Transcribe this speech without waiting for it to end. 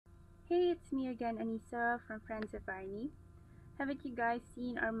Hey, it's me again, Anissa from Friends of Barney. Haven't you guys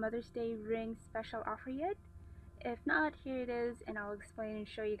seen our Mother's Day ring special offer yet? If not, here it is, and I'll explain and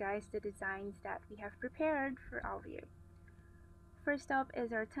show you guys the designs that we have prepared for all of you. First up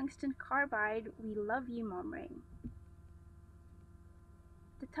is our tungsten carbide We Love You Mom ring.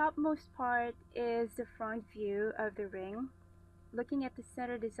 The topmost part is the front view of the ring. Looking at the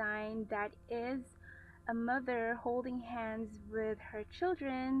center design, that is a mother holding hands with her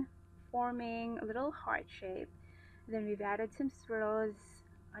children, forming a little heart shape. Then we've added some swirls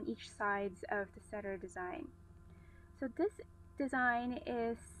on each sides of the center design. So this design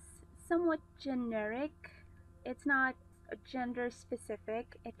is somewhat generic. It's not gender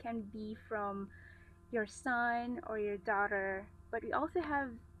specific. It can be from your son or your daughter, but we also have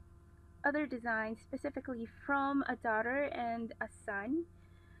other designs specifically from a daughter and a son.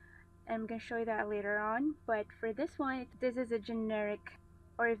 I'm going to show you that later on, but for this one, this is a generic,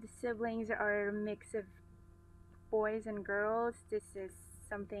 or if the siblings are a mix of boys and girls, this is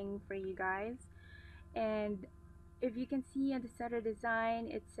something for you guys. And if you can see in the center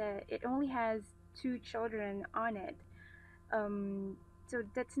design, it only has two children on it. Um, so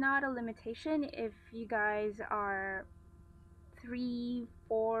that's not a limitation if you guys are three,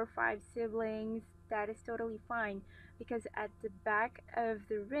 four, five siblings. That is totally fine, because at the back of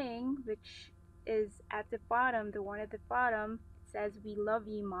the ring, which is at the bottom, the one at the bottom, says "We love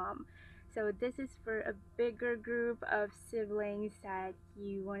you, Mom." So this is for a bigger group of siblings that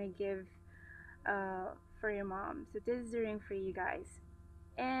you want to give for your mom. So this is the ring for you guys.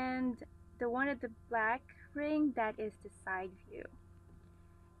 And the one at the black ring, that is the side view.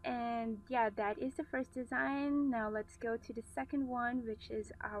 And yeah, that is the first design. Now let's go to the second one, which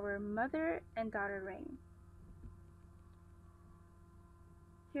is our mother and daughter ring.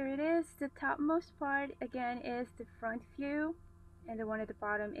 Here it is. The topmost part again is the front view, and the one at the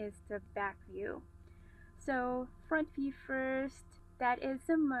bottom is the back view. So front view first. That is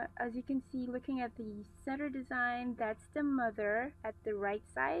as you can see, looking at the center design, that's the mother at the right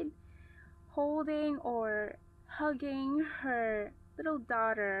side, holding or hugging her little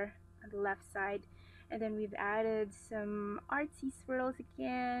daughter on the left side. And then we've added some artsy swirls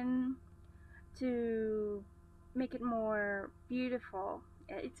again to make it more beautiful.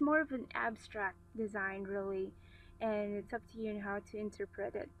 It's more of an abstract design, really, and it's up to you on how to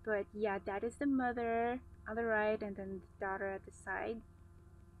interpret it. But yeah, that is the mother on the right, and then the daughter at the side.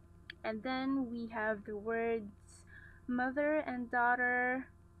 And then we have the words mother and daughter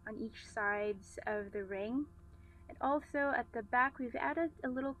on each sides of the ring. And also at the back, we've added a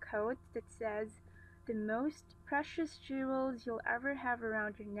little quote that says, "The most precious jewels you'll ever have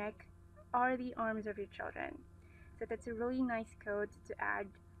around your neck are the arms of your children." So that's a really nice quote to add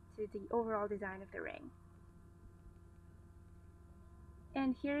to the overall design of the ring.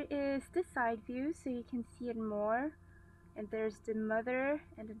 And here is the side view so you can see it more. And there's the mother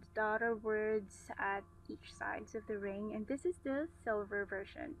and the daughter words at each sides of the ring. And this is the silver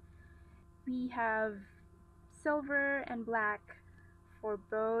version. We have silver and black for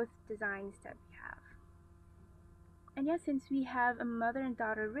both designs that we have. And yes, since we have a mother and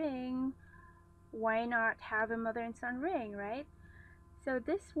daughter ring, why not have a mother and son ring, right? So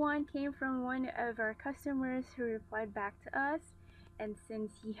this one came from one of our customers who replied back to us, and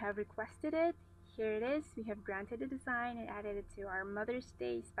since he have requested it, here it is. We have granted the design and added it to our Mother's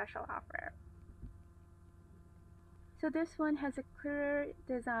Day special offer. So this one has a clearer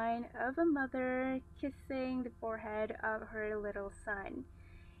design of a mother kissing the forehead of her little son.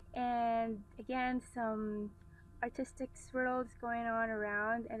 And again, some artistic swirls going on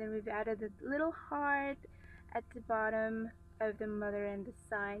around, and then we've added a little heart at the bottom of the mother and the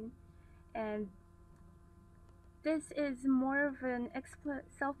son. And this is more of an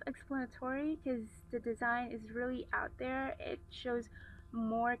self-explanatory, because the design is really out there. It shows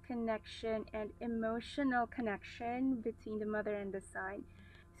more connection and emotional connection between the mother and the son.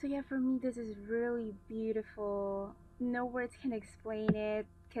 So yeah, for me, this is really beautiful. No words can explain it,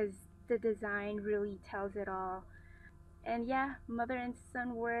 because the design really tells it all. And yeah, mother and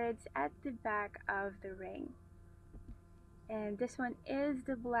son words at the back of the ring. And this one is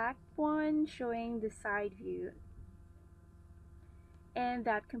the black one, showing the side view. And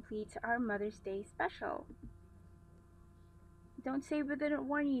that completes our Mother's Day special. Don't say we didn't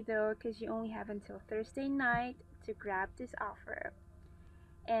warn you though, because you only have until Thursday night to grab this offer.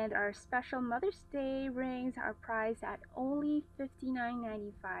 And our special Mother's Day rings are priced at only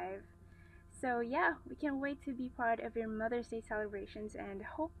 $59.95. So yeah, we can't wait to be part of your Mother's Day celebrations and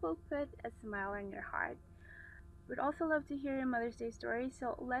hope we'll put a smile on your heart. We'd also love to hear your Mother's Day story,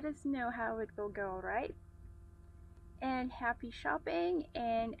 so let us know how it will go, right? and happy shopping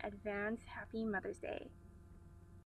and advance happy Mother's Day.